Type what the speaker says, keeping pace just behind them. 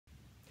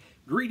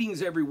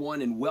Greetings,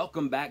 everyone, and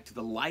welcome back to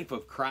the Life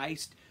of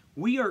Christ.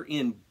 We are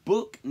in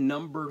book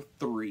number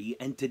 3,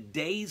 and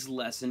today's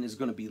lesson is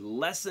going to be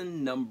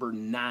lesson number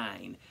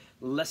 9.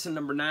 Lesson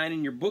number 9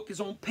 in your book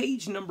is on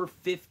page number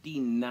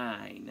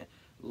 59.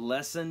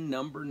 Lesson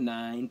number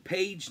 9,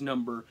 page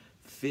number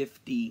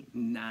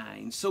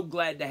 59. So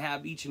glad to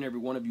have each and every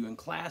one of you in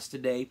class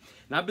today.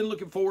 And I've been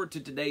looking forward to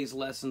today's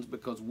lessons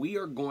because we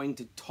are going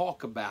to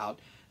talk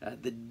about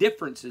the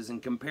differences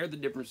and compare the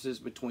differences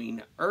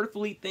between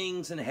earthly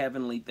things and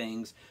heavenly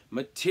things,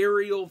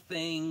 material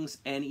things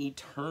and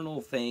eternal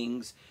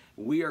things.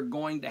 We are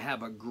going to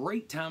have a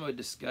great time of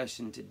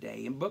discussion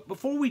today. But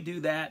before we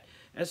do that,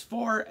 as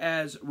far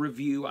as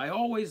review, I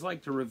always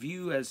like to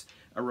review as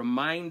a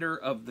reminder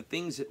of the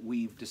things that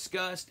we've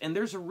discussed. And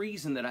there's a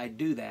reason that I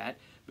do that,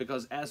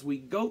 because as we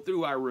go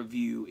through our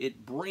review,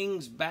 it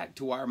brings back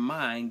to our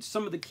mind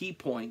some of the key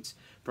points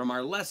from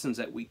our lessons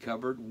that we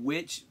covered,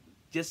 which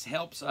just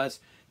helps us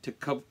to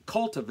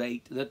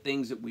cultivate the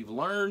things that we've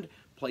learned,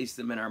 place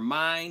them in our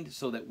mind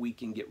so that we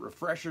can get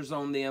refreshers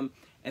on them.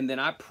 And then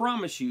I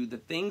promise you, the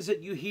things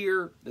that you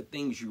hear, the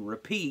things you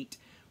repeat,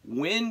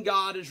 when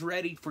God is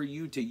ready for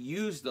you to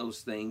use those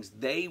things,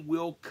 they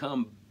will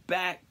come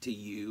back to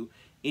you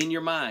in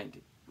your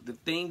mind. The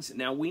things,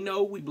 now we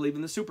know we believe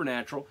in the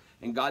supernatural,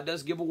 and God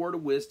does give a word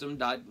of wisdom,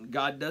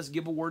 God does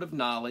give a word of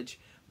knowledge,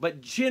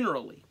 but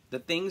generally, the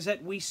things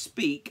that we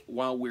speak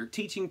while we're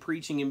teaching,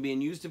 preaching, and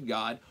being used of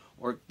God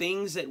are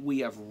things that we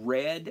have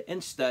read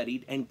and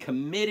studied and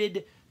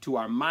committed to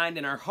our mind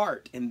and our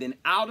heart. And then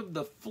out of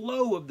the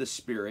flow of the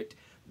Spirit,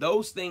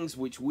 those things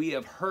which we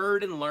have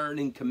heard and learned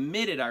and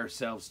committed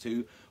ourselves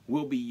to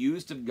will be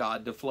used of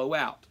God to flow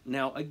out.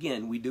 Now,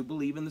 again, we do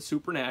believe in the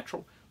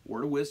supernatural,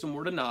 word of wisdom,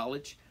 word of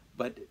knowledge,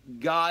 but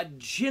God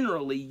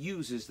generally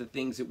uses the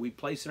things that we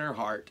place in our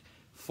heart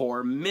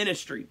for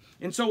ministry.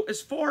 And so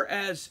as far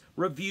as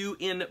review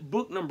in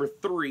book number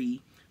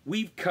 3,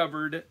 we've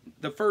covered,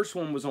 the first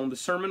one was on the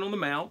Sermon on the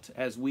Mount,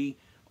 as we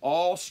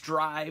all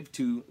strive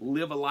to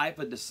live a life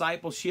of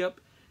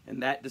discipleship,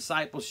 and that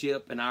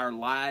discipleship and our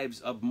lives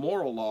of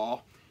moral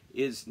law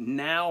is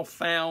now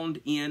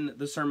found in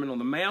the Sermon on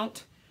the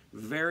Mount.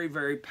 Very,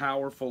 very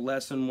powerful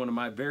lesson, one of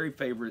my very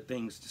favorite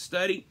things to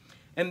study.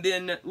 And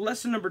then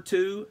lesson number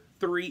 2,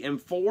 3,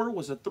 and 4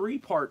 was a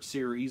 3-part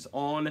series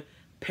on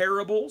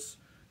parables.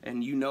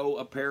 And you know,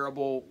 a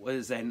parable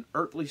is an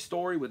earthly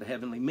story with a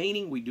heavenly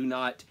meaning. We do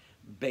not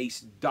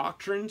base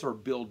doctrines or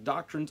build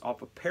doctrines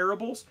off of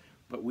parables,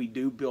 but we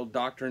do build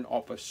doctrine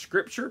off of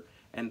Scripture.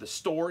 And the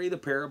story, the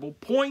parable,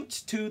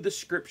 points to the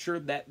Scripture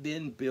that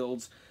then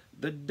builds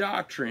the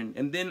doctrine.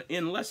 And then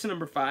in lesson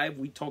number 5,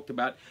 we talked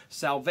about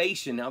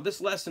salvation. Now, this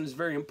lesson is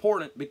very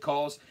important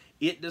because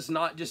it does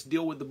not just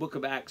deal with the book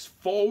of Acts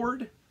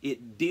forward.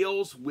 It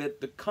deals with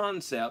the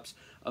concepts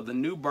of the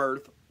new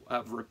birth,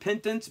 of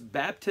repentance,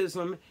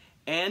 baptism,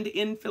 and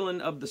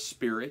infilling of the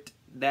Spirit.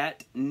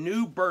 That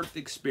new birth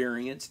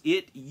experience,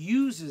 it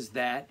uses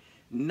that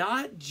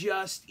not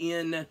just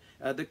in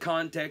the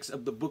context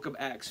of the book of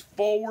Acts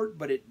forward,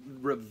 but it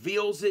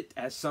reveals it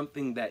as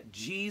something that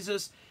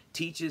Jesus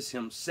teaches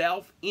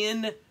himself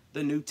in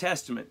the New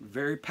Testament.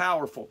 Very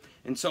powerful.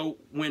 And so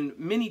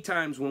many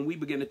times when we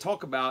begin to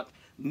talk about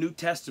New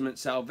Testament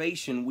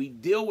salvation, we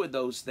deal with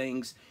those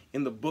things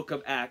in the book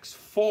of Acts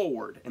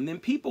forward. And then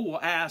people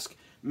will ask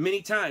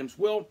many times,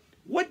 well,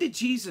 what did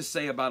Jesus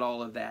say about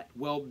all of that?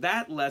 Well,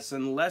 that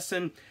lesson,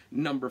 lesson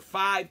number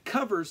 5,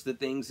 covers the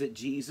things that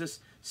Jesus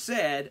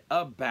said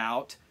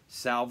about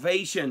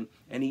salvation.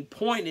 And he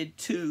pointed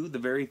to the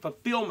very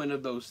fulfillment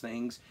of those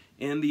things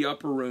in the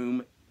upper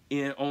room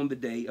on the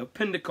day of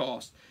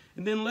Pentecost.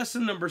 And then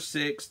lesson number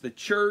 6, the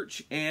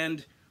church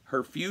and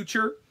her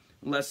future.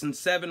 Lesson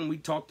 7, we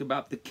talked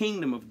about the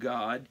kingdom of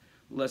God.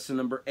 Lesson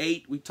number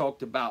 8, we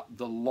talked about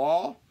the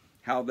law,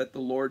 how that the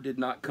Lord did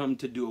not come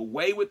to do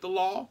away with the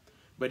law,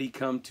 but he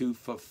come to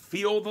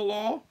fulfill the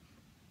law.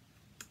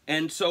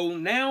 And so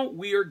now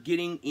we are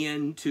getting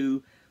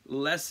into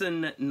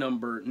lesson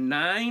number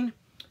 9.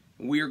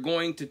 We are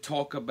going to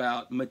talk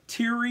about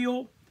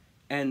material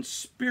and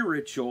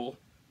spiritual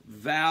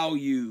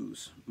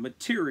values.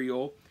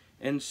 Material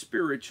and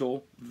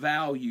spiritual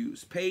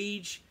values.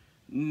 Page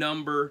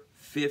number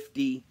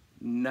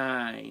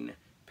 59.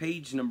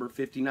 Page number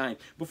 59.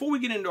 Before we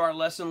get into our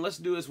lesson, let's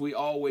do as we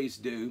always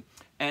do,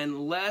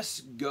 and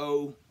let's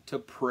go to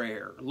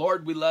prayer.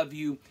 Lord, we love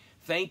you.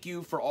 Thank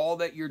you for all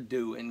that you're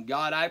doing.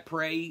 God, I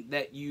pray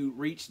that you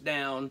reach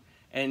down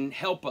and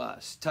help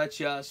us,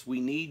 touch us.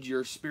 We need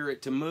your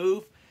Spirit to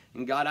move.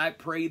 And God, I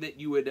pray that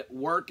you would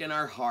work in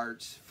our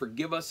hearts.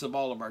 Forgive us of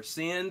all of our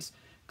sins.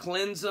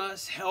 Cleanse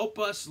us. Help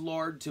us,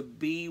 Lord, to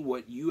be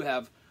what you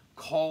have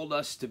called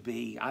us to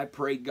be. I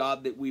pray,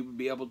 God, that we would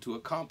be able to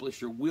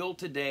accomplish your will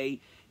today.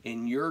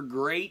 In your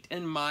great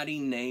and mighty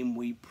name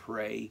we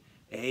pray.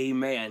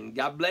 Amen.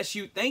 God bless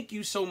you. Thank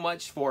you so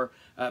much for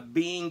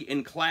being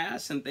in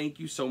class, and thank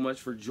you so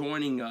much for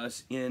joining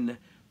us in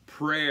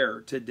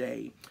prayer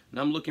today. And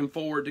I'm looking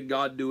forward to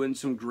God doing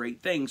some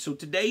great things. So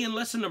today in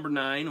lesson number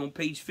 9 on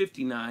page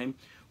 59,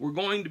 we're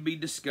going to be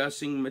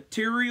discussing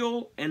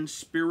material and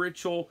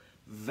spiritual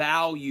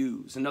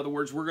values. In other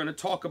words, we're going to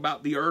talk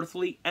about the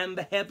earthly and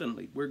the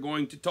heavenly. We're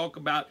going to talk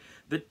about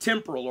the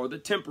temporal or the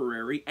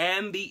temporary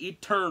and the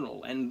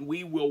eternal, and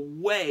we will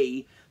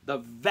weigh the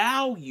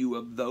value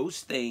of those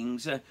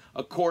things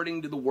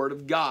according to the Word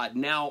of God.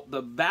 Now,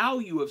 the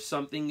value of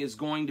something is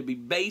going to be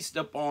based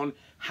upon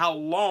how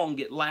long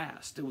it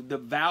lasts. The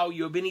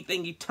value of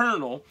anything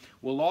eternal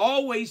will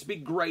always be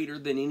greater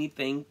than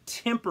anything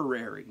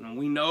temporary. And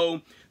we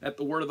know that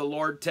the Word of the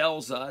Lord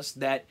tells us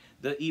that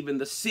even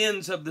the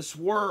sins of this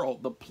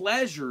world, the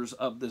pleasures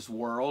of this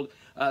world,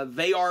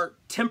 they are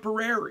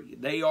temporary.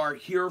 They are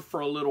here for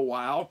a little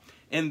while,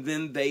 and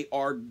then they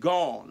are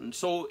gone.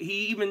 So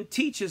he even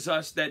teaches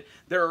us that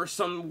there are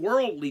some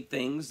worldly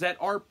things that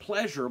are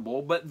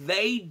pleasurable, but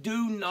they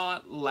do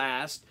not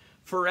last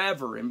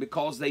forever. And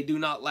because they do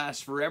not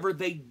last forever,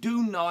 they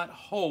do not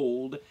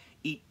hold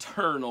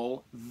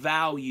eternal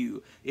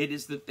value. It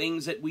is the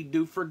things that we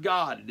do for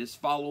God. It is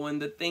following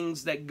the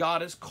things that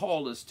God has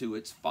called us to.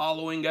 It's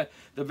following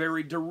the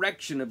very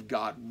direction of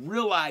God,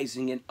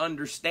 realizing and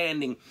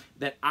understanding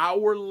that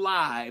our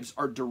lives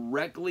are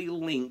directly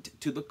linked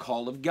to the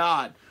call of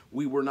God.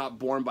 We were not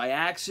born by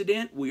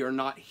accident. We are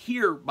not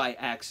here by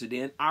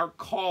accident. Our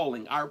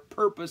calling, our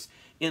purpose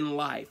in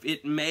life.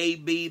 It may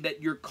be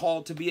that you're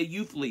called to be a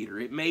youth leader.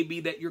 It may be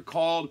that you're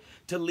called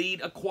to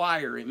lead a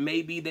choir. It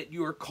may be that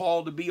you are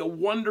called to be a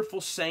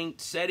wonderful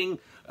saint sitting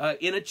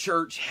in a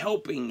church,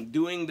 helping,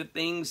 doing the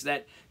things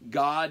that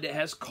God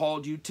has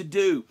called you to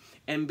do.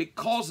 And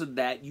because of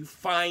that, you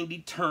find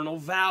eternal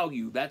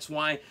value. That's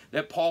why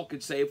that Paul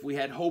could say, if we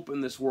had hope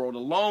in this world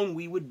alone,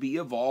 we would be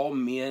of all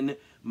men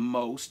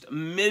most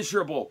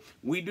miserable.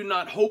 We do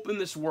not hope in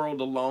this world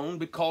alone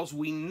because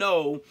we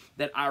know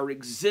that our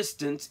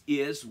existence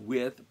is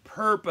with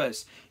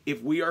purpose.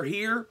 If we are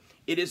here,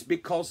 it is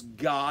because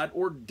God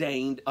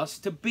ordained us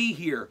to be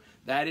here.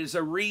 That is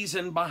a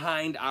reason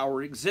behind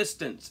our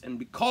existence. And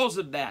because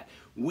of that,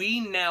 we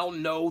now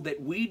know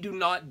that we do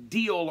not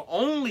deal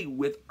only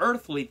with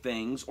earthly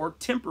things or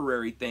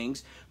temporary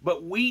things,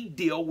 but we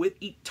deal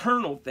with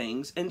eternal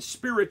things and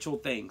spiritual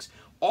things.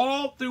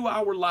 All through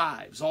our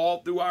lives,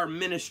 all through our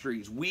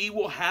ministries, we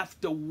will have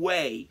to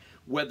weigh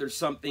whether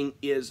something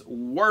is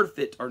worth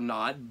it or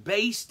not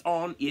based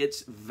on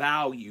its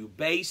value,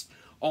 based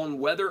on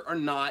whether or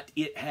not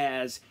it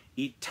has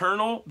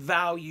eternal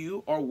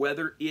value or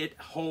whether it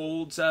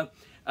holds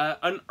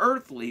an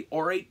earthly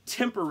or a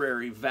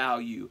temporary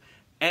value.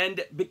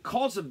 And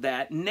because of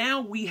that, now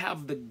we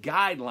have the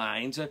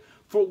guidelines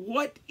for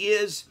what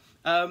is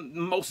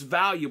most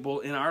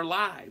valuable in our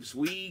lives.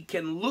 We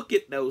can look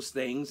at those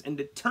things and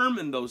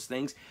determine those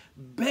things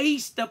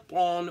based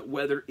upon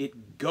whether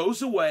it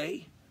goes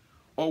away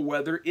or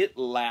whether it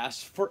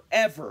lasts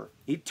forever,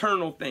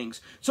 eternal things.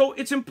 So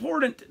it's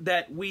important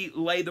that we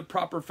lay the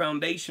proper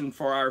foundation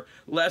for our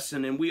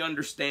lesson, and we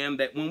understand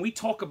that when we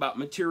talk about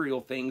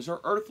material things or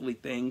earthly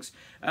things,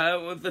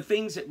 the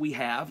things that we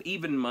have,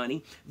 even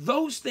money,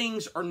 those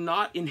things are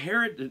not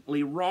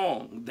inherently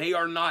wrong. They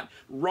are not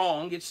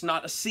wrong. It's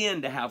not a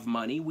sin to have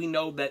money. We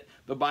know that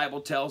the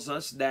Bible tells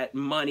us that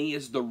money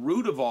is the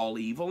root of all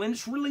evil, and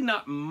it's really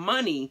not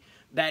money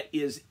that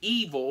is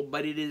evil,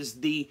 but it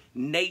is the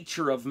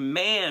nature of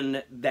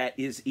man that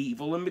is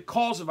evil. And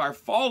because of our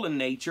fallen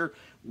nature,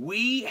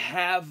 we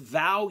have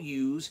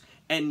values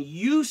and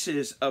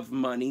uses of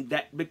money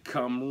that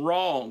become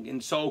wrong.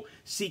 And so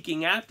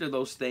seeking after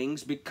those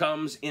things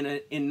becomes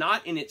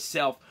not in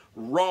itself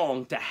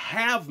wrong to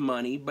have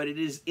money, but it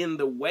is in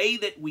the way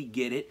that we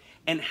get it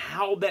and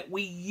how that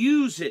we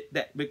use it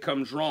that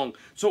becomes wrong.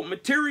 So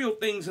material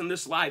things in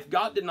this life,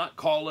 God did not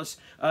call us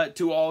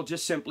to all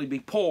just simply be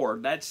poor.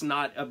 That's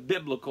not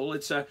biblical.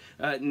 It's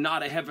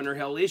not a heaven or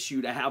hell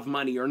issue to have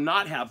money or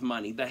not have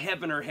money. The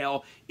heaven or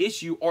hell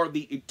issue or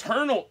the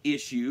eternal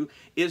issue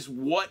is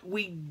what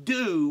we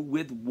do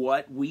with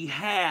what we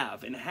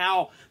have and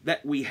how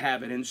that we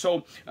have it. And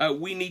so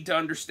we need to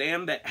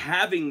understand that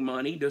having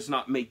money does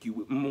not make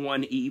you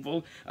one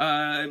evil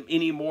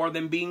any more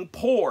than being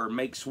poor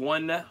makes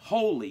one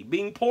holy.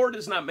 Being poor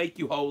does not make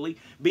you holy.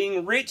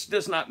 Being rich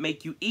does not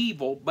make you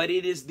evil, but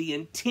it is the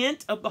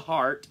intent of the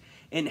heart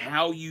and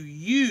how you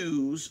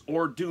use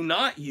or do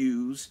not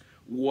use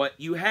what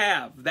you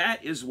have.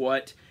 That is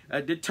what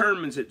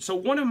determines it. So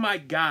one of my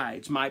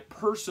guides, my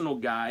personal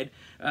guide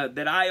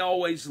that I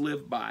always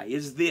live by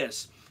is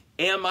this: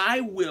 am I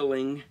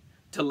willing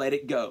to let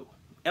it go?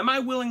 Am I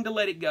willing to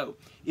let it go?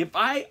 If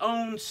I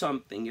own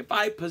something, if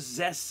I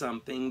possess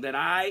something that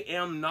I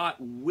am not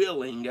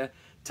willing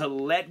to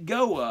let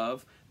go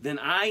of, then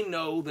I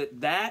know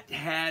that that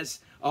has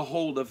a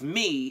hold of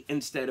me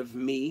instead of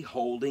me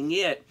holding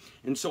it.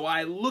 And so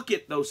I look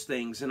at those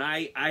things and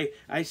I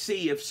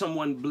see if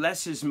someone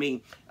blesses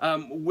me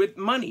with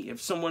money,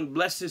 if someone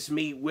blesses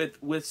me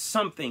with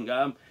something,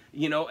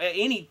 you know,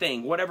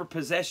 anything, whatever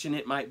possession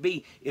it might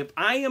be, if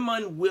I am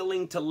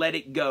unwilling to let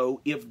it go,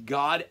 if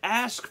God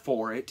asks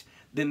for it,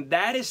 then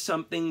that is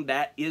something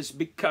that is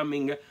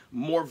becoming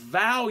more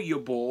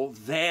valuable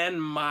than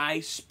my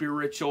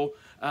spiritual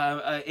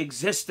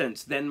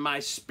existence than my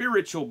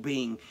spiritual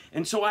being.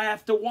 And so I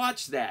have to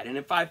watch that. And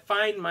if I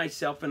find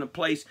myself in a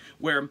place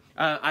where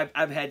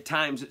I've had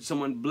times that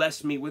someone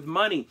blessed me with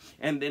money,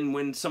 and then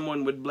when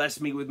someone would bless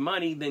me with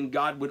money, then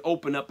God would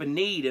open up a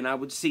need and I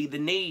would see the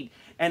need.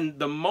 And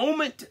the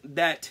moment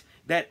that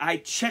I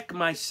check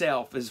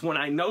myself is when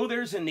I know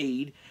there's a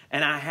need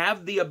and I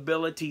have the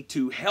ability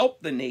to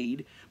help the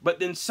need, but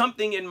then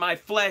something in my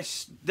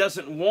flesh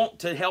doesn't want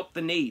to help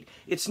the need.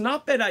 It's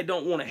not that I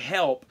don't want to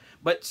help,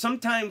 but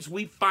sometimes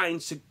we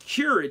find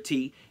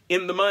security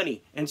in the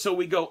money. And so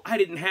we go, I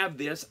didn't have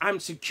this, I'm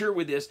secure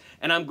with this,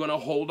 and I'm going to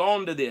hold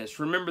on to this.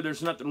 Remember,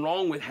 there's nothing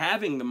wrong with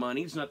having the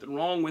money. There's nothing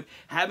wrong with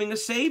having a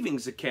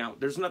savings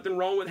account. There's nothing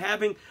wrong with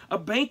having a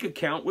bank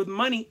account with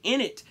money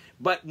in it.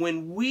 But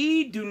when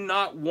we do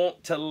not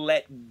want to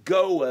let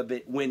go of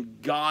it when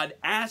God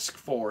asks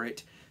for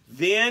it,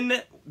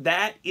 then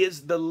that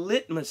is the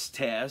litmus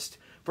test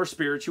for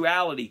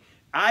spirituality.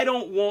 I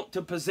don't want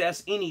to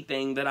possess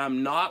anything that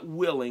I'm not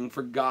willing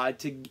for God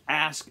to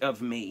ask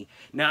of me.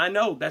 Now, I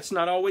know that's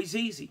not always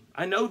easy.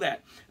 I know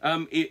that.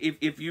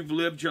 If you've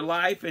lived your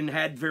life and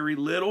had very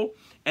little,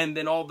 and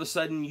then all of a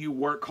sudden you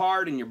work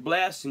hard and you're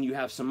blessed and you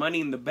have some money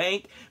in the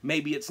bank,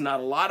 maybe it's not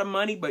a lot of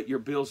money, but your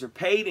bills are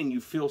paid and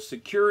you feel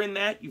secure in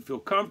that, you feel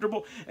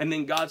comfortable, and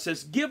then God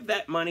says, give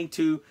that money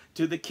to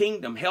the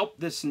kingdom, help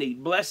this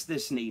need, bless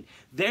this need.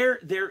 There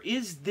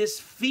is this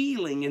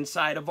feeling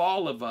inside of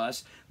all of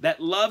us that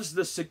loves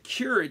the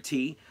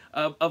security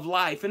of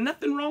life, and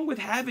nothing wrong with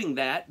having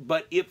that,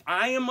 but if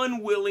I am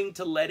unwilling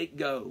to let it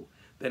go,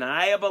 then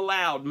I have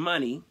allowed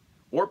money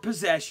or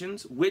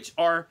possessions, which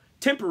are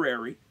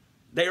temporary,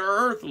 they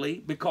are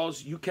earthly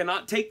because you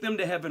cannot take them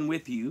to heaven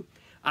with you.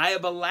 I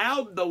have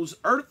allowed those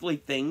earthly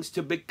things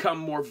to become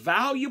more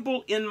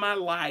valuable in my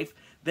life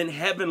than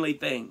heavenly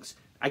things.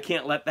 I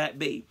can't let that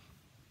be.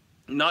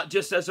 Not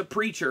just as a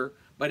preacher,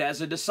 but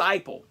as a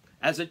disciple,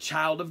 as a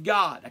child of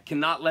God. I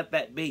cannot let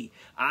that be.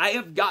 I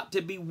have got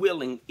to be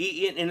willing,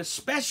 and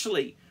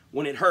especially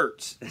when it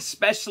hurts,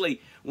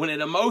 especially when it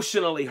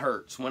emotionally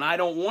hurts, when I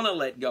don't want to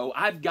let go,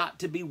 I've got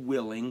to be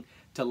willing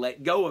to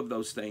let go of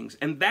those things.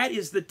 And that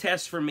is the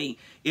test for me.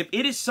 If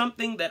it is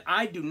something that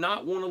I do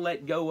not want to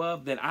let go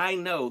of, then I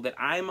know that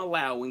I'm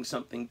allowing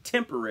something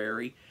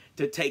temporary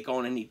to take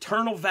on an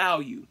eternal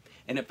value.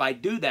 And if I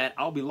do that,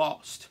 I'll be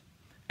lost.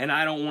 And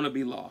I don't want to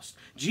be lost.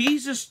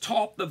 Jesus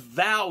taught the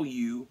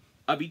value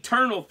of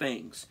eternal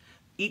things.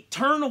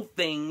 Eternal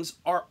things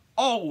are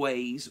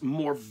always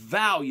more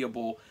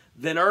valuable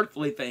than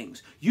earthly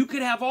things. You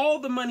could have all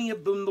the money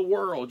in the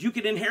world. You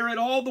could inherit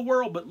all the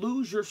world, but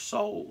lose your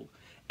soul.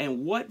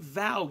 And what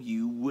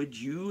value would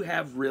you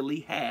have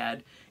really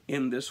had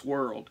in this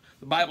world?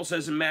 The Bible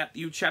says in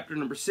Matthew chapter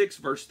number 6,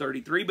 verse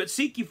 33, but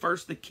seek ye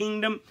first the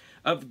kingdom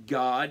of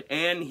God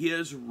and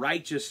his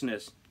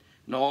righteousness,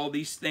 and all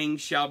these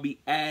things shall be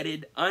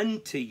added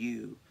unto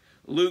you.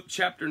 Luke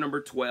chapter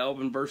number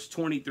 12 and verse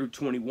 20 through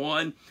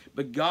 21,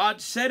 but God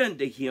said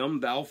unto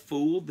him, thou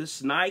fool,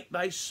 this night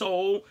thy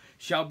soul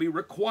shall be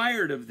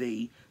required of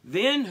thee.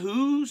 Then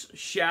whose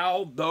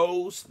shall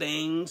those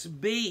things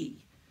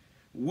be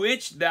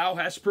which thou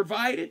hast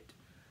provided?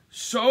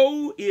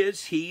 So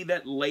is he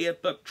that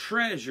layeth up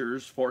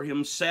treasures for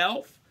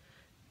himself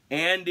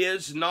and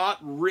is not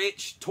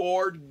rich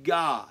toward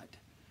God.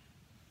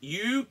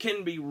 You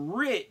can be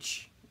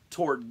rich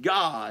toward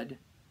God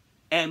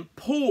and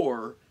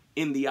poor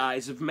in the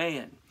eyes of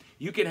man.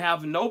 You can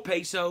have no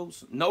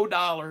pesos, no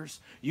dollars.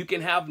 You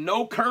can have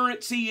no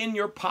currency in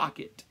your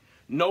pocket,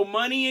 no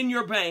money in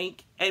your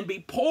bank, and be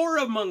poor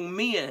among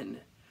men.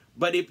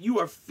 But if you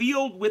are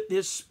filled with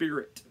His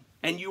Spirit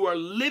and you are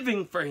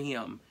living for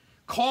Him,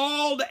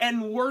 called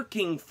and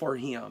working for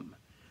Him,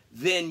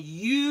 then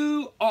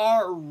you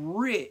are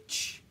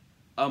rich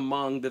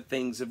among the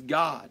things of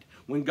God.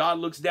 When God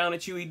looks down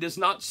at you, He does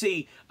not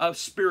see a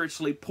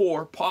spiritually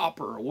poor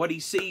pauper. What He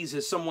sees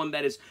is someone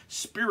that is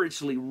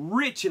spiritually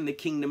rich in the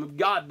kingdom of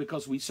God,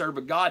 because we serve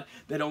a God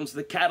that owns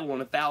the cattle on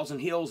 1,000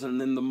 hills. And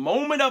in the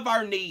moment of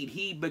our need,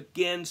 He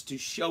begins to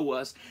show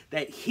us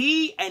that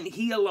He and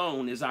He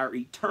alone is our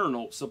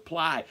eternal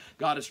supply.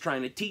 God is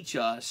trying to teach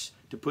us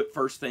to put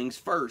first things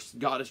first.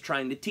 God is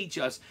trying to teach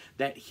us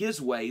that His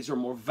ways are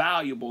more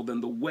valuable than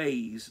the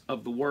ways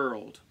of the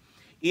world.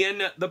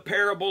 In the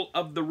parable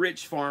of the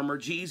rich farmer,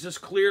 Jesus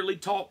clearly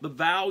taught the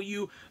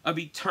value of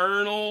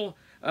eternal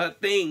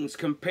things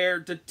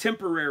compared to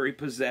temporary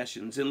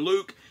possessions. In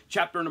Luke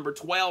chapter number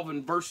 12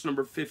 and verse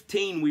number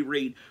 15, we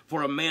read,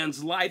 "For a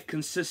man's life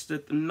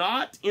consisteth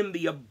not in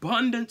the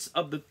abundance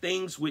of the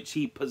things which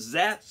he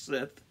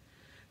possesseth.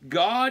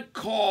 God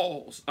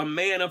calls a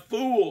man a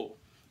fool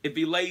if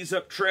he lays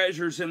up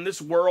treasures in this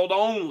world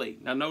only."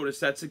 Now notice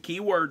that's a key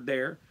word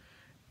there.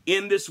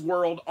 In this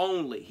world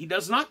only. He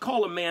does not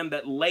call a man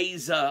that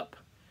lays up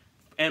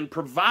and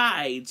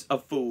provides a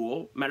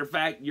fool. Matter of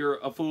fact, you're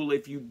a fool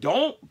if you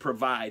don't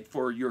provide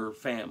for your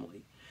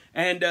family.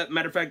 And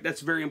matter of fact, that's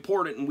very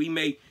important, and we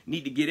may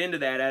need to get into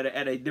that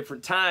at a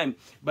different time.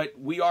 But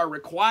we are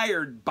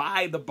required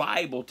by the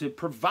Bible to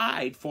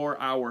provide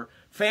for our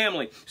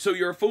family. So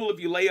you're a fool if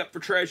you lay up for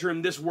treasure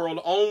in this world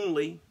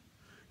only.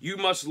 You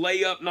must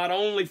lay up not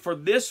only for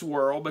this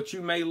world, but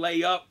you may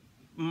lay up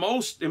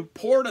most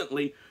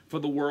importantly for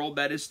the world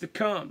that is to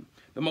come.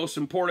 The most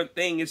important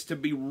thing is to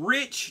be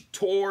rich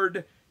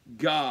toward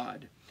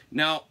God.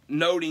 Now,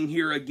 noting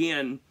here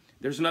again,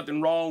 there's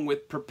nothing wrong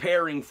with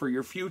preparing for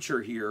your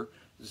future here.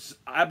 It's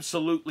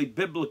absolutely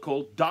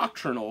biblical,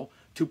 doctrinal,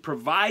 to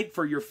provide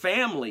for your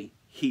family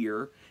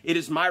here. It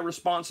is my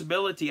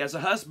responsibility as a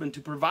husband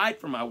to provide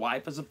for my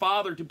wife, as a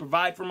father to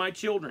provide for my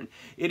children.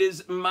 It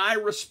is my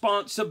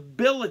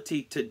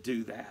responsibility to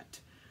do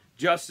that.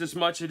 Just as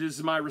much it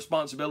is my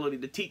responsibility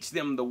to teach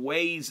them the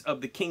ways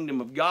of the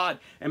kingdom of God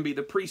and be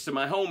the priest of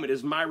my home. It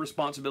is my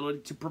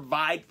responsibility to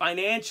provide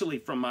financially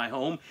from my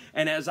home.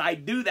 And as I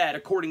do that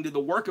according to the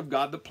work of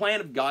God, the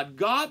plan of God,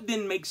 God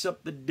then makes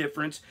up the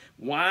difference.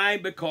 Why?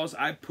 Because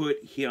I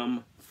put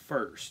Him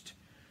first.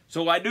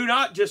 So I do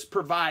not just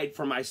provide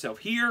for myself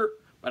here,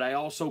 but I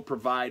also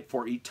provide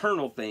for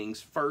eternal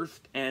things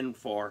first and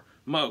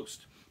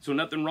foremost. So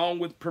nothing wrong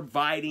with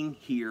providing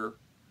here,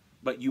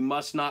 but you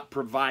must not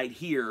provide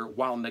here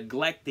while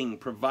neglecting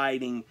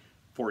providing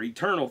for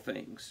eternal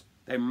things.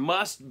 There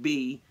must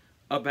be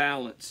a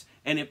balance.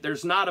 And if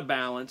there's not a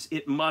balance,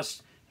 it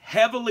must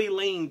heavily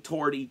lean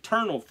toward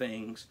eternal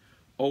things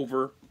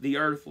over the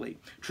earthly.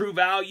 True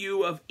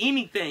value of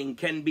anything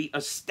can be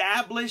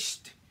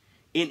established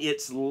in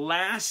its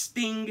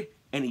lasting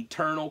and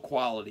eternal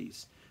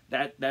qualities.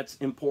 That's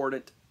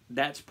important.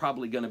 That's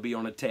probably going to be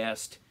on a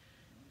test.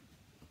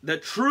 The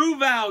true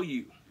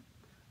value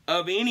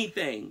of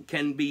anything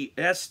can be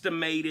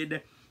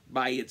estimated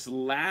by its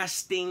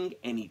lasting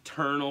and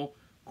eternal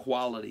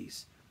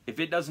qualities. If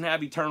it doesn't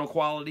have eternal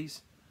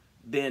qualities,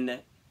 then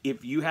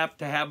if you have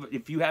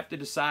to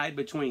decide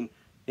between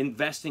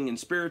investing in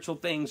spiritual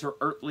things or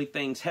earthly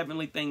things,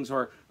 heavenly things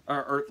or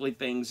earthly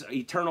things,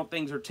 eternal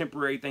things or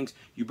temporary things,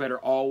 you better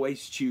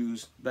always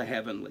choose the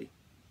heavenly.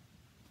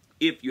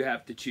 If you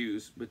have to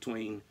choose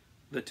between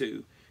the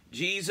two.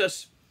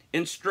 Jesus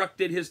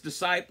instructed His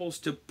disciples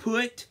to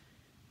put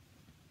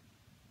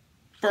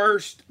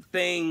first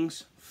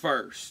things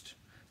first.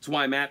 That's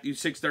why Matthew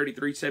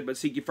 6:33 said, "But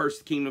seek ye first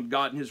the kingdom of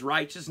God and His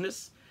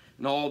righteousness,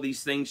 and all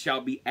these things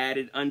shall be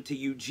added unto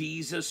you."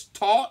 Jesus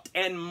taught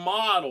and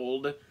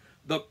modeled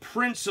the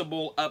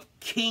principle of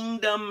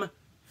kingdom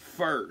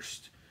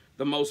first.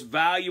 The most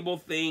valuable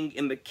thing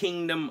in the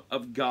kingdom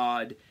of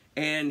God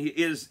and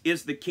is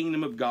the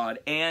kingdom of God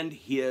and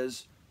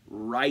His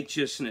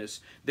righteousness.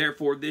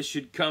 Therefore, this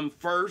should come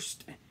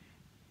first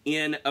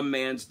in a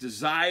man's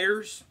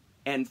desires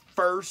and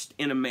first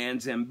in a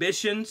man's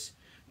ambitions.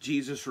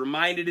 Jesus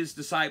reminded His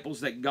disciples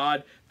that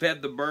God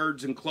fed the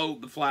birds and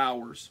clothed the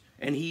flowers,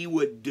 and He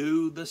would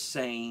do the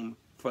same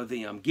for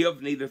them.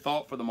 Give neither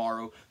thought for the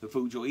morrow, the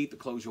food you'll eat, the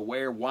clothes you'll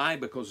wear. Why?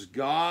 Because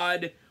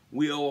God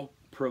will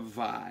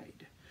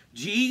provide.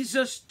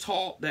 Jesus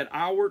taught that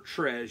our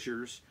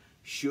treasures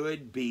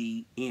should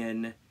be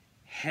in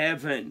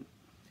heaven.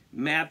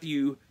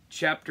 Matthew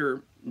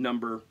chapter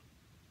number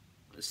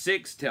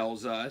 6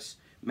 tells us,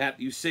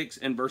 Matthew 6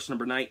 and verse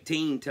number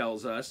 19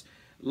 tells us,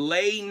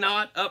 "Lay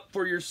not up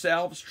for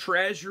yourselves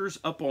treasures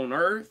upon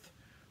earth,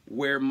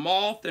 where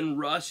moth and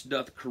rust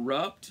doth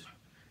corrupt,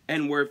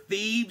 and where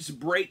thieves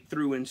break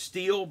through and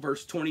steal."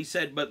 Verse 20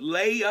 said, "But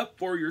lay up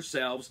for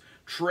yourselves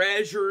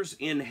treasures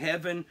in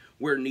heaven,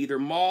 where neither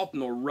moth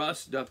nor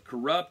rust doth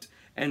corrupt,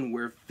 and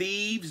where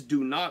thieves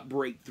do not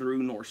break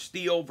through nor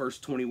steal." Verse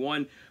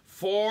 21,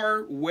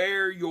 "For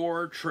where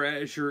your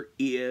treasure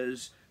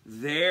is,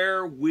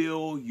 there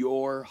will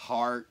your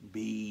heart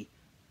be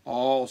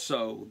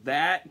also."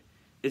 That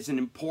is an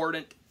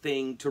important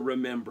thing to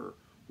remember.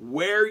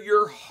 Where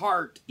your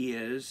heart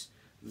is,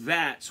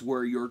 that's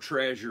where your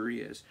treasure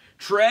is.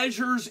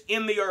 Treasures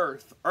in the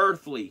earth,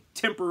 earthly,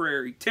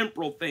 temporary,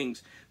 temporal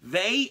things,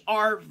 they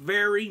are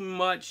very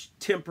much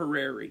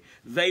temporary.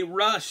 They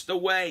rust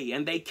away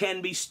and they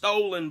can be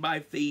stolen by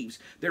thieves.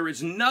 There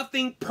is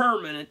nothing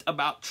permanent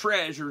about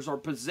treasures or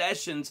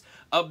possessions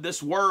of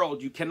this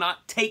world. You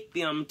cannot take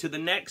them to the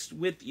next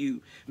with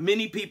you.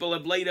 Many people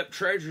have laid up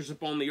treasures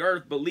upon the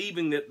earth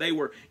believing that they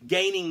were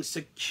gaining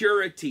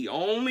security,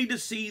 only to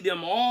see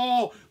them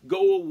all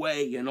go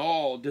away and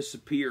all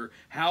disappear.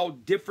 How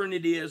different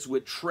it is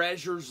with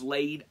treasures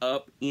laid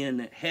up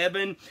in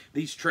heaven.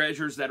 These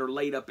treasures that are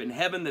laid up in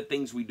heaven, the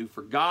things we do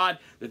for God,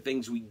 the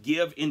things we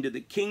give into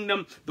the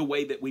kingdom, the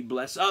way that we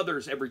bless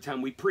others every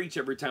time we preach,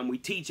 every time we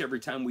teach, every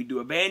time we do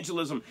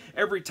evangelism,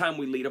 every time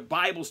we lead a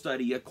Bible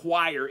study, a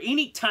choir,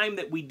 any time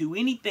that we do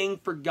anything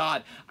for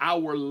God,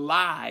 our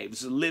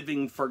lives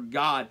living for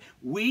God,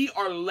 we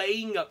are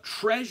laying up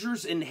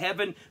treasures in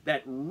heaven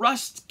that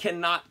rust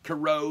cannot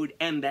corrode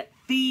and that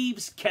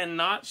thieves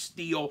cannot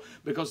steal,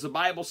 because the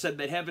Bible said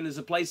that heaven is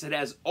a place that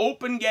has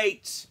open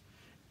gates.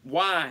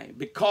 Why?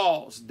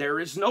 Because there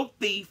is no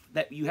thief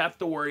that you have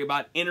to worry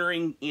about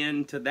entering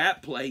into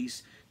that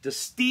place to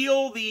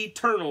steal the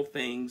eternal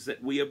things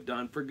that we have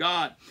done for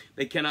God.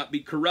 They cannot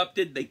be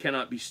corrupted. They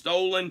cannot be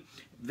stolen.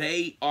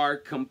 They are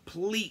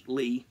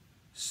completely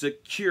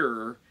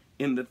secure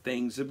in the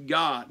things of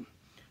God.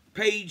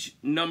 page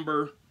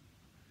number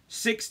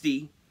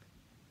 60,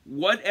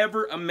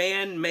 whatever a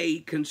man may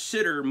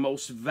consider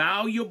most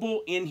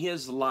valuable in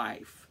his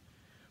life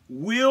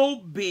will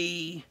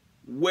be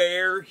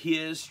where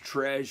his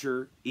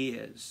treasure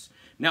is.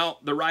 Now,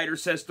 the writer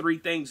says three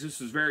things. This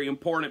is very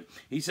important.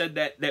 He said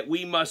that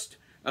we must,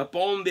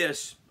 upon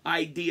this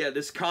idea,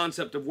 this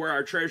concept of where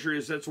our treasure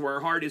is, that's where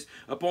our heart is,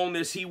 upon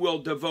this he will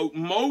devote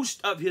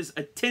most of his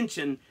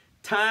attention,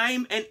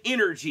 time, and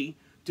energy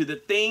to the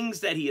things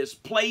that he has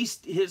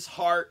placed his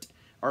heart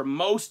are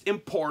most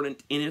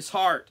important in his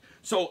heart.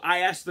 So I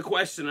asked the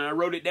question, and I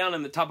wrote it down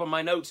in the top of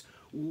my notes.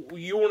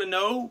 You want to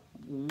know,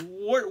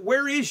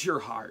 where is your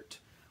heart?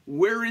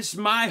 Where is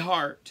my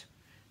heart?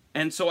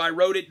 And so I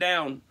wrote it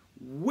down.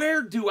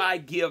 Where do I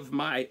give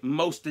my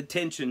most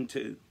attention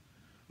to?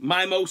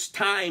 My most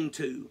time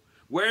to?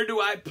 Where do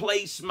I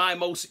place my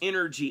most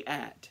energy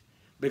at?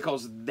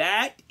 Because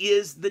that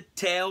is the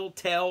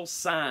telltale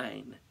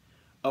sign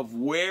of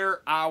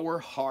where our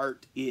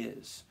heart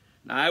is.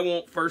 Now, I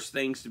want first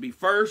things to be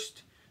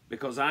first,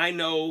 because I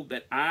know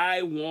that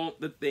I want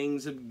the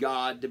things of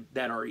God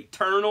that are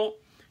eternal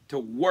to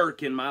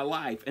work in my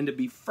life and to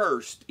be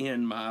first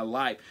in my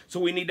life. So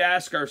we need to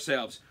ask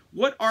ourselves,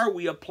 what are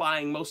we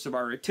applying most of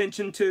our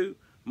attention to,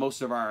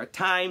 most of our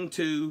time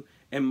to,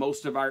 and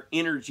most of our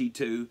energy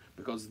to?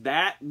 Because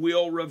that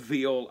will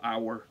reveal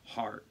our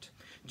heart.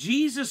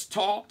 Jesus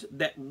taught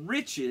that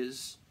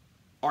riches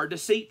are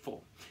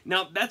deceitful.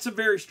 Now, that's a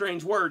very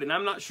strange word, and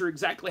I'm not sure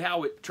exactly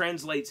how it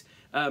translates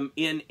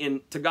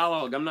in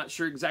Tagalog. I'm not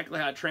sure exactly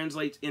how it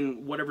translates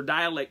in whatever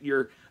dialect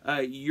your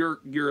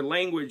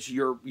language,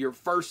 your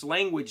first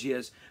language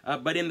is.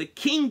 But in the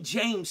King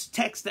James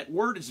text, that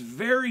word is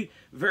very,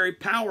 very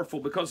powerful,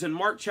 because in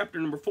Mark chapter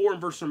number 4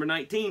 and verse number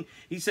 19,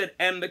 he said,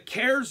 "And the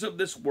cares of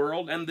this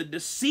world and the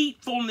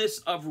deceitfulness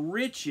of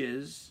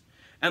riches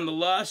and the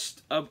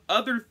lust of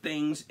other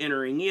things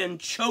entering in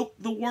choke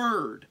the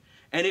word,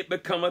 and it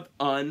becometh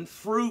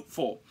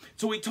unfruitful."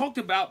 So we talked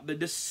about the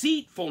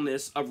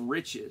deceitfulness of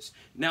riches.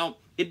 Now,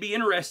 it'd be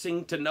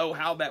interesting to know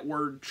how that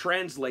word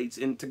translates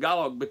in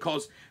Tagalog,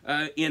 because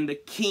in the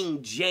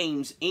King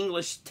James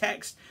English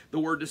text, the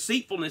word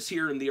deceitfulness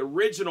here in the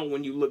original,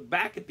 when you look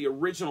back at the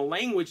original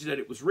language that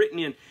it was written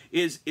in,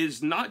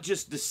 is not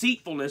just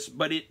deceitfulness,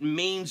 but it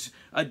means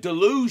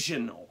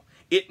delusional.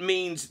 It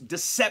means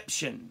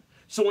deception.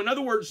 So in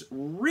other words,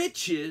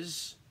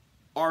 riches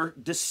are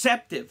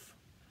deceptive.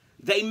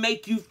 They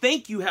make you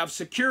think you have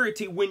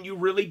security when you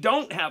really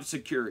don't have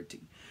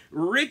security.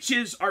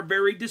 Riches are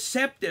very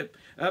deceptive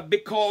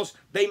because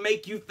they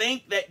make you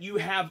think that you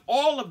have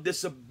all of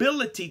this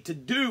ability to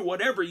do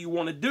whatever you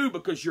want to do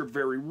because you're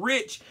very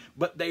rich,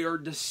 but they are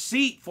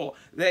deceitful.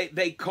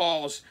 They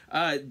cause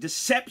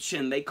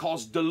deception. They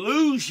cause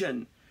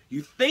delusion.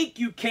 You think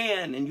you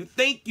can and you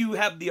think you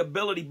have the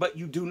ability, but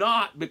you do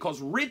not,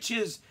 because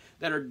riches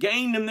that are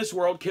gained in this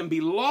world can be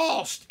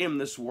lost in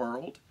this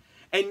world.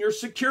 And your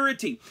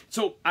security.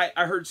 So I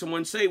heard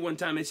someone say one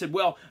time, they said,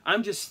 well,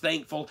 I'm just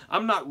thankful.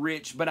 I'm not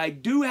rich, but I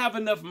do have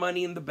enough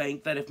money in the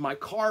bank that if my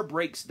car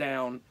breaks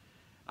down,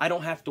 I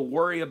don't have to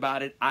worry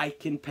about it. I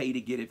can pay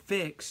to get it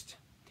fixed.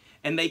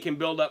 And they can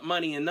build up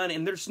money and none.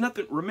 And there's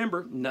nothing,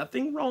 remember,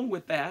 nothing wrong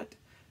with that,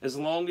 as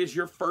long as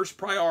your first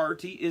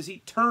priority is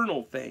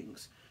eternal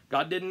things.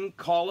 God didn't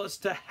call us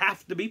to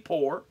have to be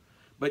poor,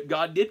 but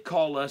God did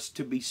call us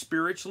to be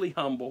spiritually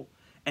humble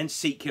and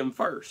seek Him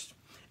first.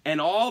 And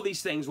all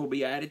these things will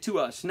be added to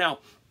us.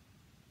 Now,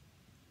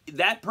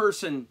 that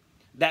person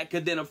that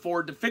could then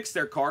afford to fix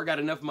their car got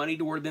enough money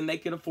to where then they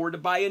could afford to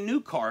buy a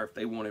new car if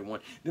they wanted one.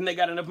 Then they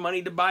got enough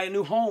money to buy a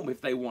new home if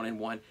they wanted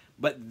one.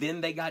 But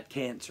then they got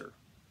cancer.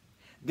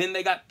 Then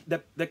they got,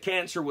 the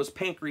cancer was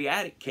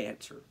pancreatic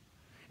cancer.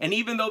 And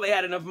even though they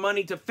had enough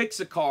money to fix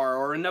a car,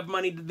 or enough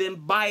money to then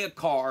buy a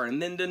car,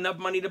 and then enough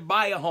money to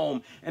buy a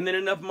home, and then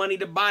enough money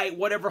to buy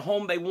whatever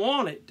home they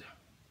wanted,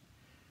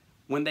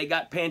 when they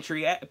got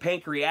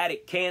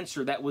pancreatic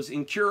cancer that was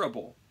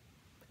incurable,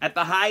 at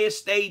the highest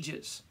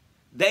stages,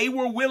 they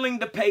were willing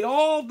to pay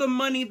all the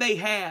money they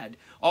had,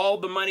 all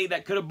the money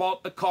that could have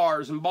bought the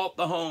cars and bought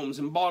the homes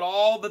and bought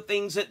all the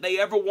things that they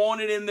ever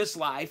wanted in this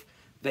life.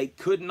 They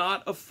could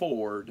not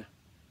afford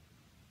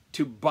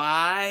to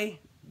buy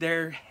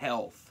their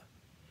health.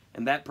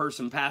 And that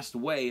person passed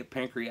away of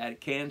pancreatic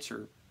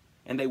cancer.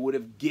 And they would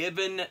have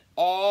given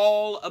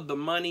all of the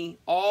money,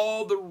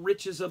 all the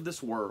riches of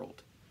this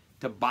world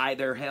to buy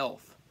their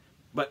health.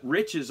 But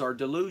riches are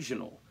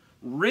delusional.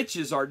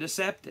 Riches are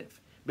deceptive.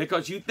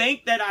 Because you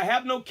think that I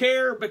have no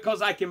care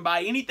because I can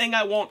buy anything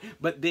I want,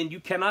 but then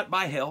you cannot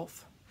buy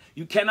health.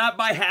 You cannot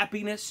buy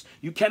happiness.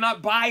 You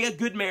cannot buy a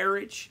good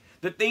marriage.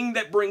 The thing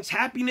that brings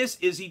happiness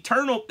is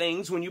eternal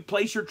things when you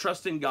place your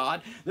trust in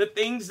God. The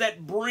things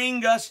that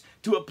bring us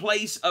to a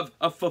place of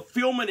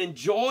fulfillment and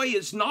joy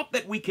is not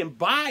that we can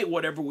buy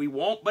whatever we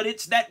want, but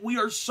it's that we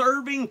are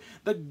serving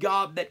the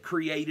God that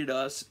created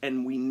us,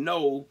 and we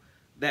know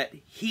that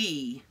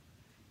He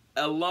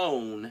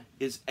alone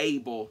is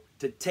able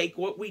to take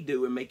what we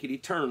do and make it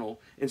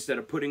eternal instead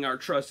of putting our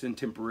trust in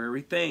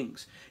temporary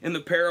things. In the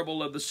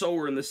parable of the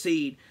sower and the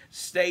seed,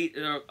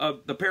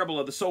 the parable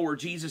of the sower,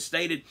 Jesus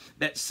stated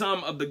that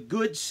some of the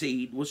good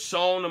seed was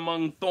sown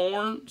among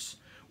thorns,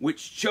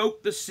 which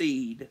choked the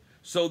seed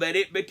so that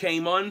it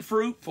became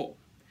unfruitful.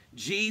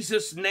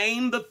 Jesus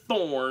named the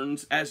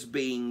thorns as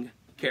being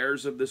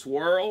cares of this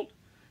world,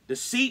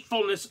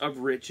 deceitfulness of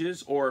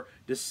riches, or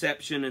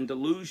deception and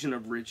delusion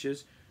of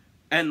riches,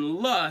 and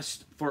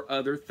lust for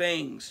other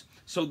things.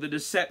 So the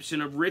deception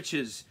of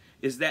riches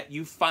is that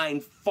you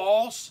find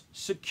false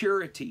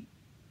security.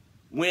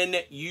 When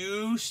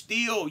you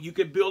steal, you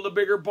could build a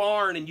bigger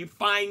barn and you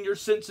find your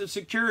sense of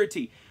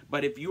security.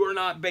 But if you are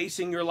not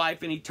basing your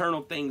life in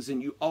eternal things,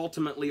 and you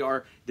ultimately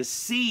are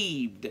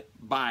deceived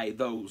by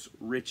those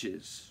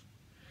riches.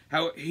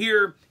 How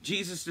here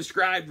Jesus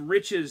described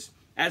riches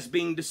as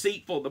being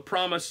deceitful. The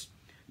promise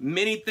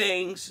many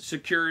things,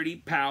 security,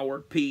 power,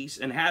 peace,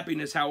 and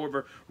happiness.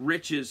 However,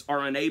 riches are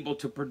unable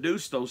to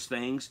produce those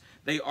things.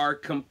 They are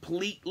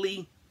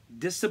completely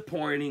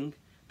disappointing.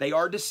 They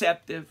are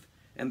deceptive,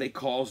 and they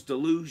cause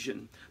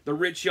delusion. The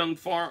rich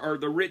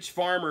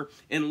farmer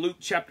in Luke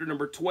chapter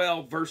number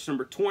 12, verse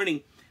number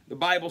 20, the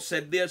Bible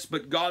said this,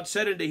 "But God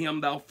said unto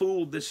him, Thou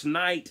fool, this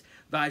night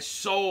thy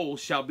soul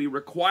shall be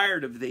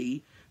required of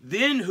thee.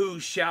 Then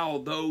whose shall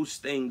those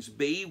things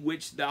be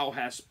which thou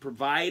hast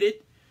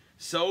provided?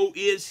 So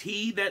is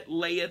he that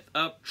layeth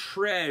up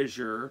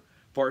treasure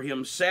for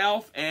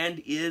himself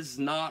and is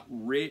not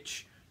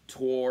rich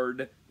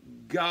toward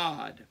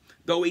God."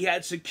 Though he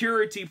had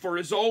security for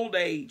his old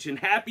age and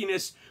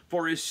happiness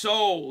for his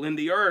soul in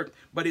the earth,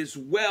 but his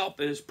wealth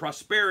and his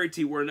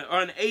prosperity were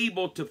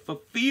unable to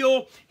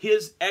fulfill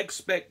his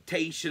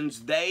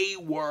expectations. They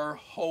were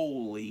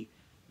wholly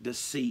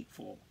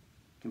deceitful.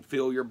 You can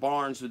fill your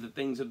barns with the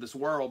things of this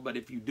world, but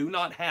if you do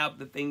not have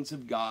the things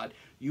of God,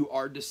 you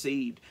are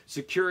deceived.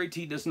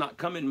 Security does not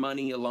come in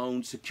money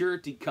alone.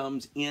 Security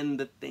comes in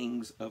the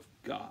things of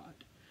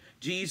God.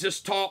 Jesus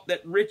taught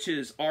that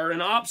riches are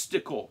an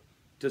obstacle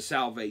to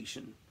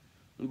salvation.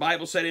 The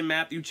Bible said in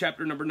Matthew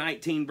chapter number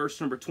 19, verse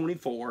number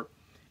 24,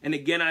 "And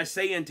again I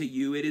say unto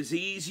you, it is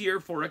easier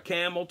for a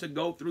camel to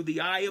go through the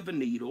eye of a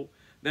needle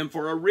than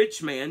for a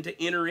rich man to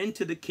enter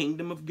into the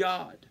kingdom of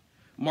God."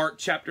 Mark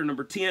chapter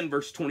number 10,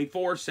 verse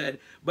 24 said,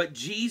 "But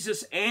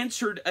Jesus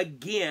answered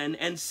again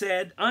and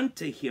said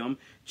unto him,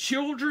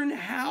 Children,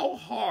 how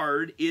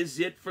hard is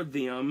it for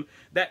them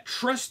that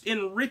trust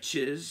in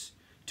riches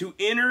to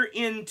enter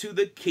into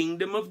the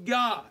kingdom of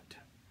God?"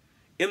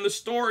 In the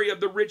story of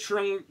the rich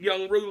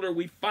young ruler,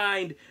 we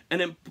find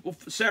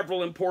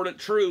several important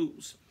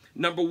truths.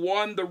 Number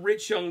one, the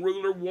rich young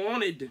ruler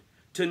wanted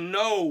to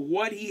know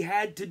what he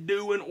had to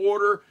do in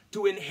order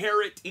to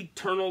inherit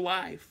eternal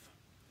life.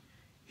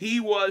 He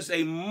was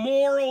a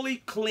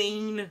morally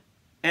clean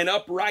and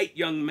upright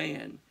young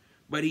man,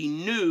 but he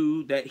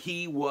knew that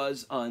he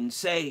was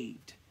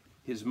unsaved.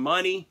 His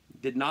money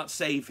did not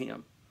save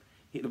him.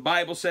 The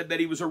Bible said that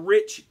he was a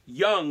rich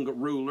young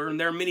ruler, and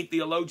there are many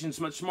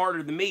theologians much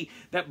smarter than me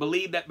that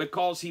believe that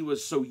because he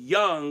was so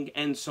young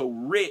and so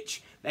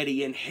rich that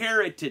he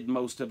inherited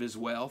most of his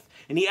wealth,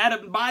 and he had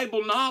a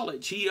Bible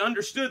knowledge. He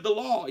understood the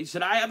law. He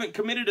said, "I haven't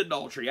committed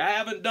adultery. I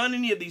haven't done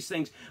any of these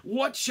things.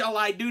 What shall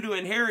I do to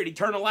inherit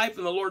eternal life?"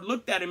 And the Lord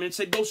looked at him and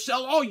said, "Go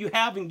sell all you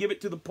have and give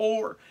it to the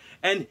poor."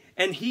 And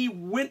he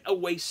went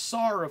away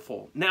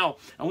sorrowful. Now,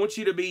 I want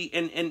you to be,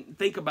 and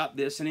think about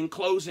this, and in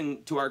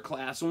closing to our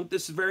class, and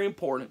this is very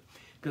important,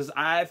 because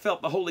I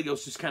felt the Holy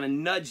Ghost just kind of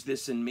nudged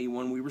this in me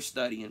when we were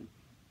studying.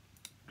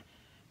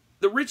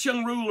 The rich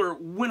young ruler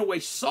went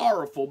away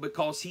sorrowful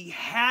because he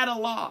had a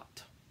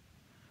lot,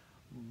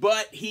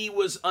 but he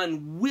was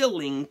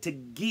unwilling to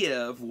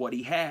give what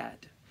he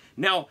had.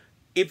 Now,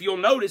 if you'll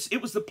notice,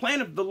 it was the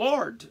plan of the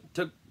Lord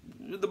to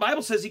the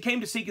Bible says he came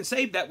to seek and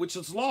save that which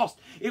was lost.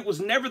 It was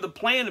never the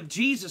plan of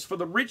Jesus for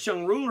the rich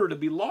young ruler to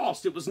be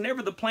lost. It was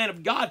never the plan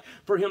of God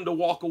for him to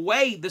walk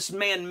away. This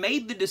man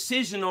made the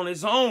decision on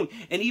his own,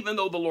 and even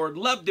though the Lord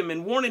loved him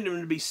and wanted him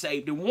to be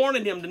saved and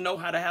wanted him to know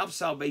how to have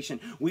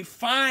salvation, we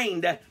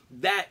find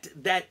that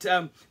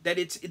the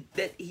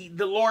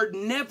Lord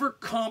never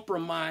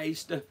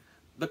compromised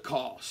the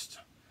cost.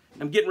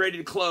 I'm getting ready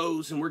to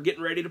close, and we're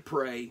getting ready to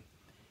pray.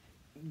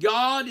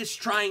 God is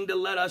trying to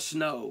let us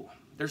know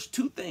there's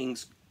two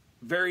things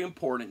very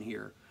important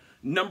here.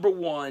 Number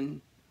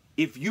one,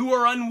 if you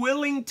are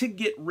unwilling to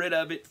get rid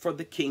of it for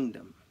the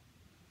kingdom,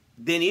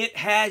 then it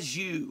has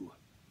you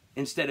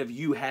instead of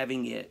you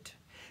having it.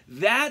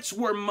 That's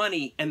where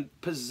money and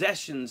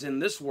possessions in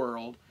this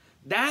world,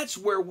 that's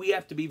where we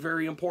have to be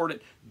very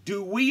important.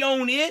 Do we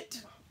own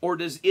it or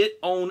does it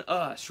own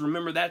us?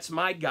 Remember, that's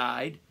my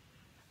guide.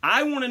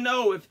 I want to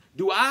know if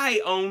Do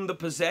I own the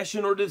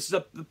possession, or does the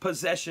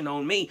possession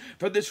own me?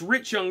 For this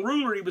rich young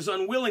ruler, he was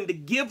unwilling to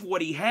give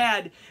what he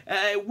had.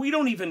 We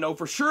don't even know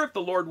for sure if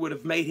the Lord would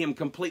have made him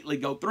completely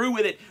go through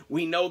with it.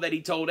 We know that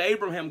he told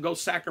Abraham, go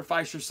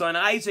sacrifice your son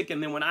Isaac,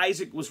 and then when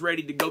Isaac was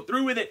ready to go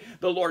through with it,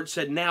 the Lord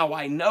said, now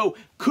I know.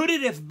 Could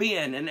it have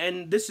been,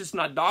 and this is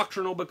not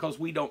doctrinal because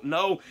we don't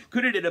know,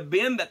 could it have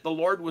been that the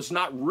Lord was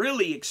not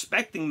really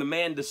expecting the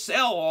man to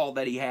sell all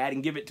that he had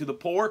and give it to the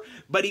poor,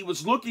 but he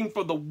was looking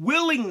for the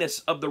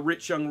willingness of the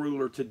rich young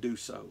ruler to do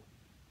so?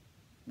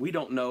 We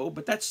don't know,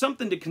 but that's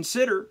something to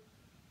consider.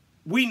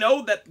 We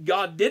know that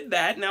God did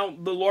that. Now,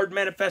 the Lord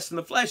manifests in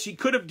the flesh. He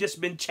could have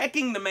just been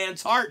checking the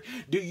man's heart.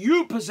 Do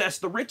you possess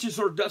the riches,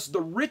 or does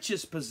the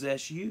riches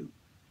possess you?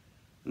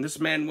 And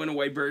this man went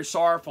away very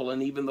sorrowful,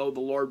 and even though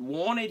the Lord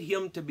wanted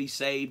him to be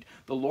saved,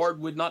 the Lord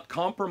would not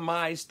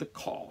compromise the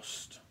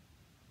cost,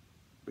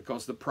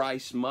 because the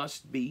price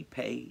must be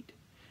paid.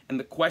 And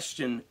the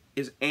question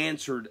is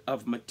answered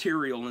of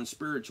material and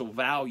spiritual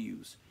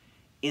values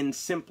in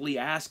simply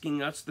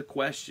asking us the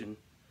question,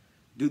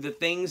 do the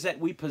things that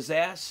we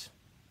possess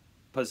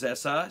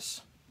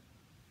us,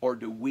 or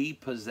do we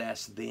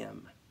possess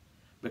them?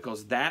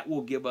 Because that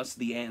will give us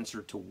the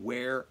answer to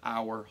where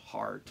our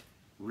heart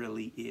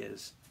really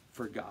is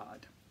for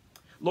God.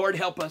 Lord,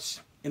 help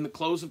us in the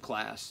close of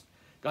class.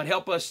 God,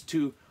 help us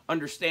to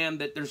understand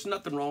that there's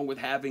nothing wrong with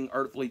having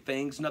earthly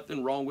things,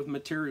 nothing wrong with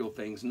material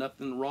things,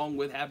 nothing wrong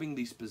with having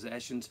these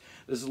possessions,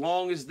 as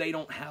long as they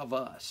don't have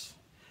us.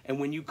 And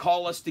when you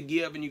call us to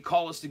give, and you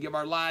call us to give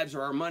our lives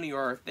or our money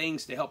or our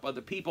things to help other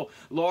people,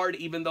 Lord,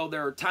 even though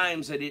there are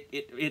times that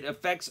it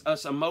affects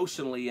us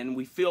emotionally and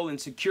we feel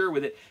insecure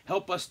with it,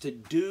 help us to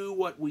do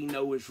what we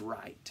know is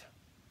right.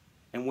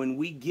 And when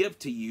we give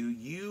to you,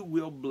 you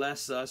will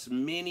bless us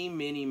many,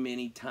 many,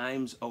 many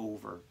times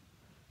over.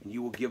 And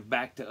you will give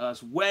back to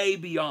us way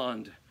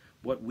beyond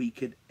what we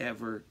could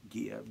ever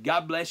give.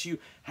 God bless you.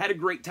 Had a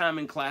great time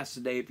in class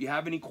today. If you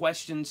have any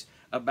questions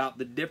about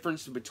the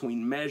difference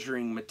between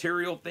measuring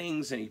material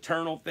things and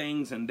eternal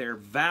things and their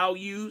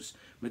values,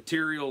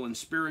 material and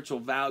spiritual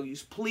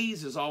values,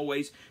 please, as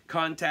always,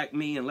 contact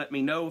me and let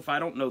me know. If I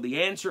don't know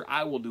the answer,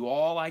 I will do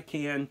all I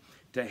can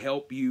to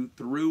help you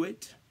through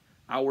it.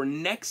 Our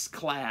next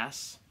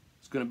class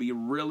is going to be a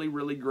really,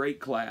 really great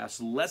class.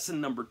 Lesson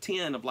number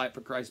 10 of Life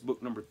of Christ,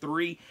 book number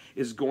 3,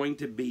 is going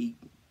to be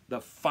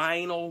the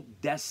final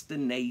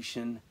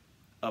destination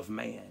of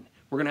man.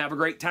 We're going to have a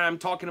great time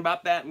talking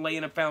about that and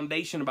laying a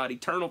foundation about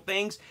eternal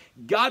things.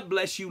 God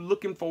bless you.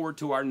 Looking forward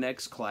to our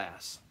next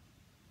class.